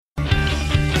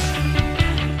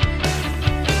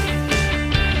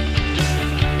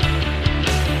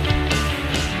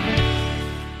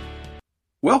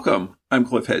Welcome, I'm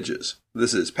Cliff Hedges.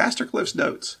 This is Pastor Cliff's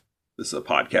Notes. This is a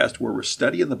podcast where we're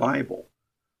studying the Bible.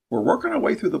 We're working our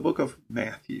way through the book of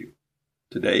Matthew.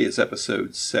 Today is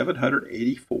episode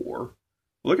 784. We're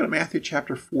looking at Matthew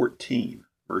chapter 14,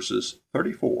 verses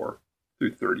 34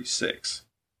 through 36.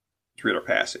 Let's read our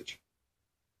passage.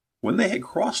 When they had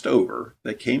crossed over,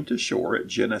 they came to shore at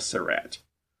Gennesaret.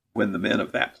 When the men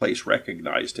of that place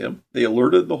recognized him, they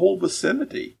alerted the whole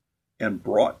vicinity and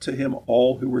brought to him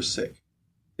all who were sick.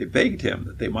 They begged him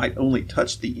that they might only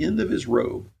touch the end of his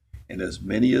robe, and as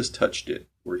many as touched it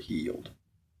were healed.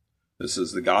 This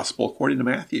is the gospel according to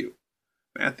Matthew.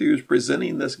 Matthew is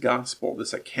presenting this gospel,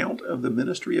 this account of the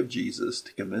ministry of Jesus,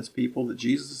 to convince people that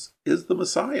Jesus is the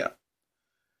Messiah.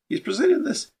 He's presenting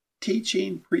this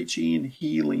teaching, preaching,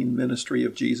 healing ministry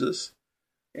of Jesus,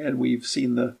 and we've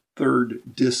seen the third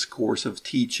discourse of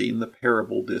teaching, the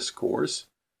parable discourse,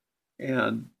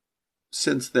 and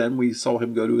since then, we saw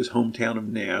him go to his hometown of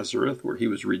Nazareth, where he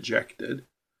was rejected.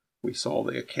 We saw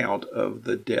the account of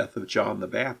the death of John the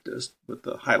Baptist, but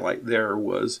the highlight there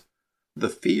was the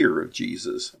fear of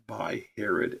Jesus by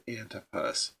Herod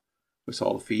Antipas. We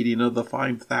saw the feeding of the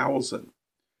 5,000,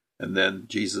 and then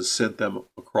Jesus sent them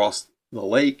across the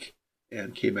lake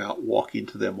and came out walking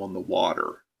to them on the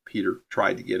water. Peter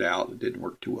tried to get out. It didn't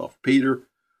work too well for Peter,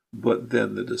 but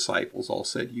then the disciples all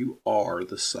said, "You are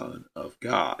the Son of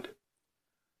God."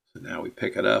 So now we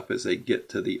pick it up as they get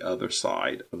to the other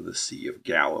side of the Sea of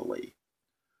Galilee.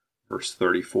 Verse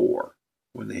 34,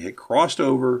 when they had crossed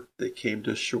over, they came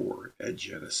to shore at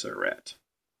Gennesaret.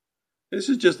 This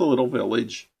is just a little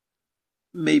village,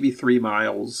 maybe 3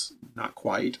 miles, not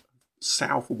quite,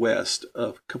 southwest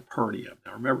of Capernaum.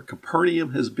 Now remember,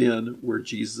 Capernaum has been where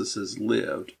Jesus has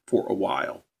lived for a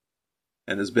while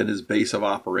and has been his base of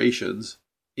operations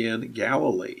in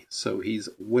Galilee. So he's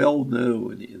well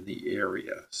known in the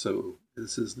area. So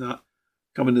this is not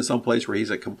coming to some place where he's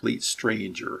a complete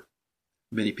stranger.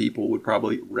 Many people would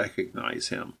probably recognize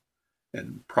him,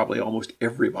 and probably almost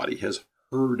everybody has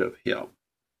heard of him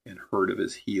and heard of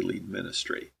his healing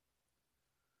ministry.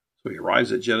 So he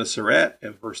arrives at Gennesaret,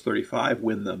 and verse 35,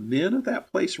 when the men of that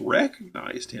place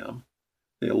recognized him,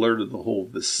 they alerted the whole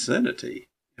vicinity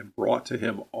and brought to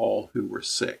him all who were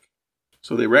sick.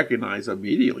 So they recognize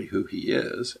immediately who he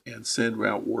is and send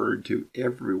out word to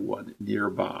everyone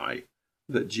nearby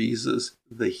that Jesus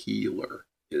the healer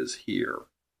is here.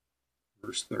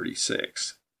 Verse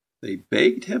 36, they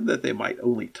begged him that they might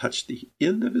only touch the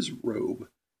end of his robe,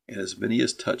 and as many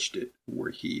as touched it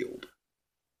were healed.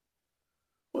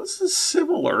 Well, this is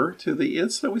similar to the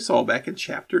incident we saw back in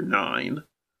chapter 9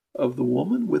 of the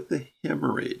woman with the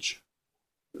hemorrhage.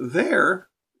 There,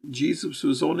 Jesus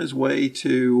was on his way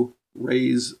to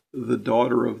raise the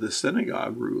daughter of the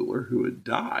synagogue ruler who had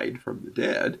died from the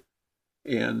dead.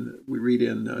 And we read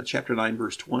in chapter 9,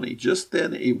 verse 20, just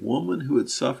then a woman who had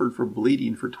suffered from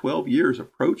bleeding for 12 years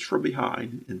approached from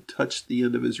behind and touched the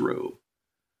end of his robe.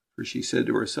 For she said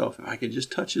to herself, if I can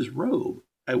just touch his robe,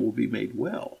 I will be made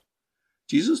well.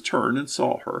 Jesus turned and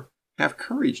saw her. Have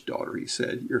courage, daughter, he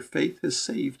said. Your faith has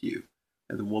saved you.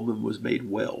 And the woman was made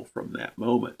well from that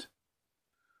moment.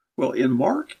 Well, in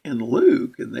Mark and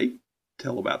Luke, and they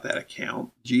tell about that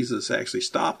account, Jesus actually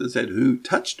stopped and said, who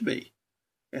touched me?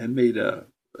 And made a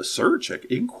search, an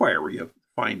inquiry to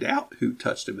find out who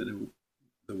touched him. And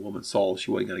the woman saw she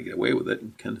wasn't going to get away with it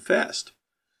and confessed.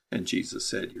 And Jesus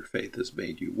said, your faith has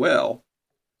made you well.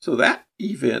 So that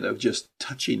event of just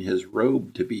touching his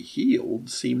robe to be healed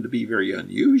seemed to be very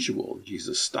unusual.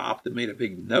 Jesus stopped and made a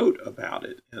big note about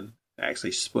it and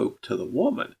actually spoke to the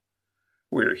woman.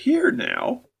 We're here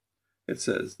now. It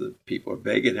says that people are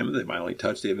begging him that they might only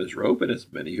touch the hem of his robe, and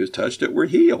as many who touched it were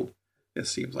healed. It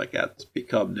seems like that's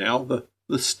become now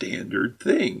the standard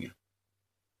thing.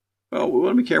 Well, we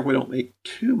want to be careful we don't make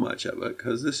too much of it,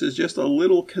 because this is just a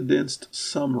little condensed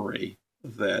summary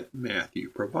that Matthew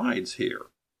provides here.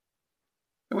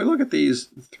 And we look at these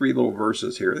 3 little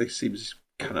verses here. They seem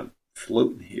kind of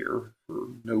floating here for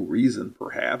no reason,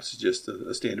 perhaps, just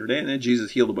a standard. And then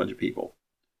Jesus healed a bunch of people.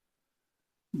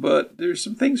 But there's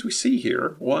some things we see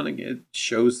here. One, it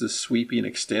shows the sweeping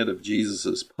extent of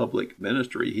Jesus' public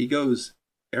ministry. He goes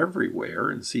everywhere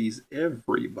and sees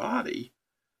everybody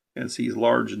and sees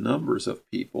large numbers of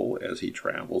people as he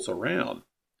travels around.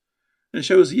 And it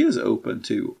shows he is open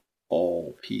to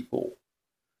all people.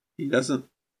 He doesn't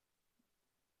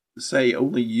say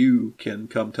only you can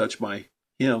come touch my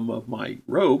hem of my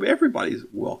robe. Everybody's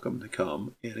welcome to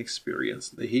come and experience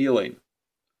the healing.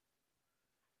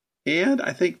 And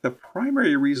I think the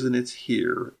primary reason it's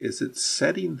here is it's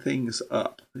setting things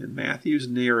up in Matthew's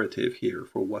narrative here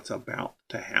for what's about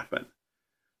to happen.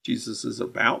 Jesus is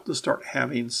about to start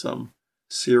having some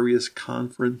serious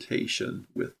confrontation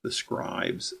with the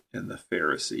scribes and the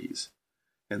Pharisees.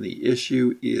 And the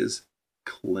issue is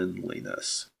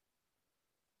cleanliness.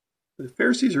 The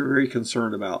Pharisees are very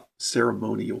concerned about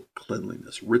ceremonial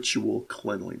cleanliness, ritual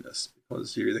cleanliness,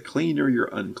 because you're the cleaner, you're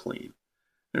unclean.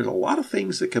 There's a lot of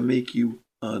things that can make you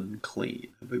unclean.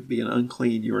 By being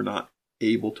unclean, you're not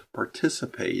able to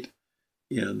participate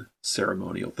in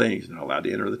ceremonial things. You're not allowed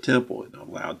to enter the temple. You're not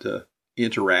allowed to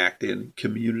interact in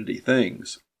community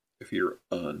things if you're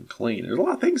unclean. There's a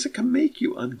lot of things that can make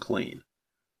you unclean.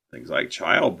 Things like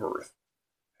childbirth,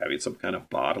 having some kind of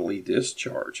bodily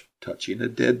discharge, touching a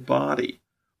dead body,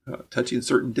 touching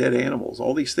certain dead animals.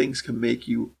 All these things can make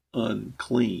you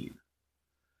unclean.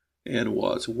 And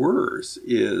what's worse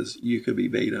is you could be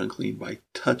made unclean by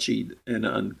touching an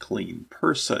unclean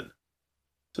person.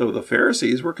 So the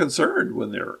Pharisees were concerned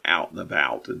when they're out and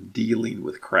about and dealing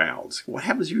with crowds. What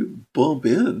happens if you bump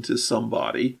into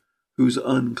somebody who's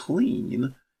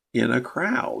unclean in a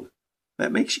crowd?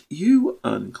 That makes you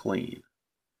unclean.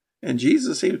 And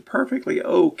Jesus seems perfectly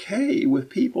okay with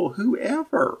people,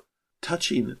 whoever,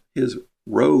 touching his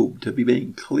robe to be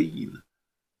made clean.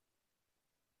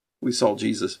 We saw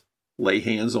Jesus lay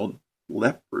hands on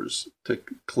lepers to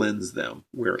cleanse them,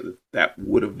 where that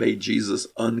would have made Jesus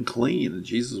unclean, and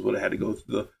Jesus would have had to go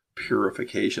through the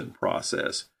purification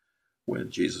process.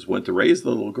 When Jesus went to raise the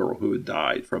little girl who had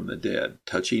died from the dead,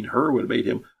 touching her would have made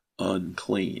him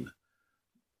unclean.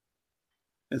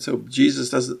 And so Jesus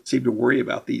doesn't seem to worry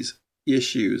about these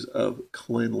issues of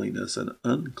cleanliness and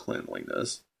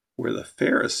uncleanliness, where the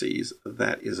Pharisees,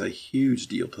 that is a huge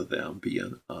deal to them,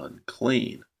 being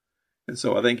unclean. And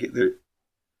so I think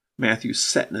Matthew's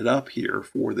setting it up here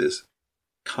for this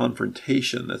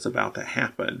confrontation that's about to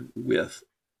happen with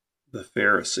the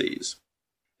Pharisees.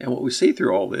 And what we see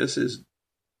through all this is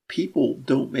people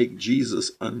don't make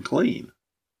Jesus unclean.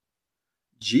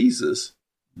 Jesus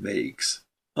makes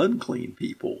unclean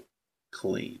people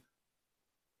clean.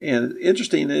 And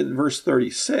interesting in verse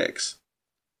 36,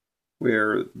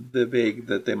 where they beg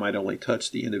that they might only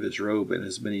touch the end of his robe, and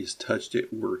as many as touched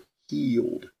it were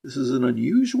healed. This is an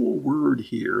unusual word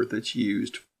here that's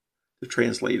used to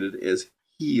translate it as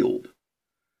healed.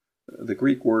 The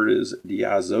Greek word is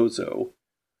diazozo,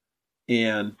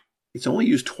 and it's only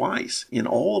used twice in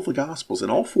all of the Gospels. In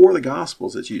all four of the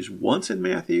Gospels, it's used once in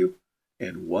Matthew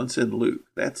and once in Luke.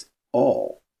 That's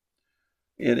all.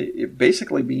 And it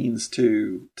basically means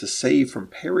to save from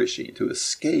perishing, to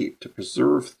escape, to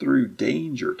preserve through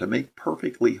danger, to make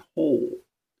perfectly whole.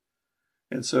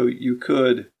 And so you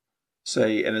could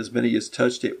say, and as many as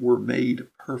touched it were made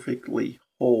perfectly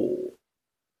whole.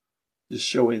 Just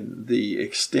showing the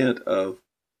extent of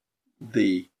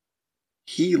the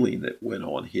healing that went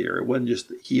on here. It wasn't just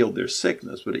that healed their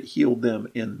sickness, but it healed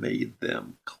them and made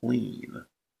them clean.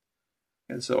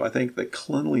 And so I think the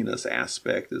cleanliness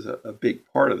aspect is a big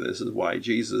part of this, is why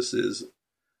Jesus is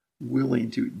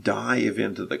willing to dive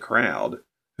into the crowd.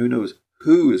 Who knows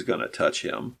who is going to touch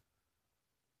him?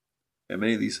 And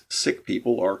many of these sick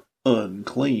people are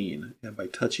unclean, and by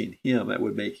touching him, that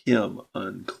would make him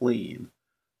unclean.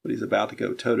 But he's about to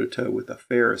go toe-to-toe with the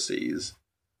Pharisees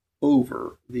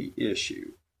over the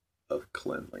issue of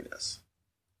cleanliness.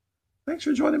 Thanks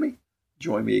for joining me.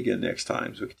 Join me again next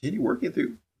time as we continue working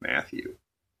through Matthew.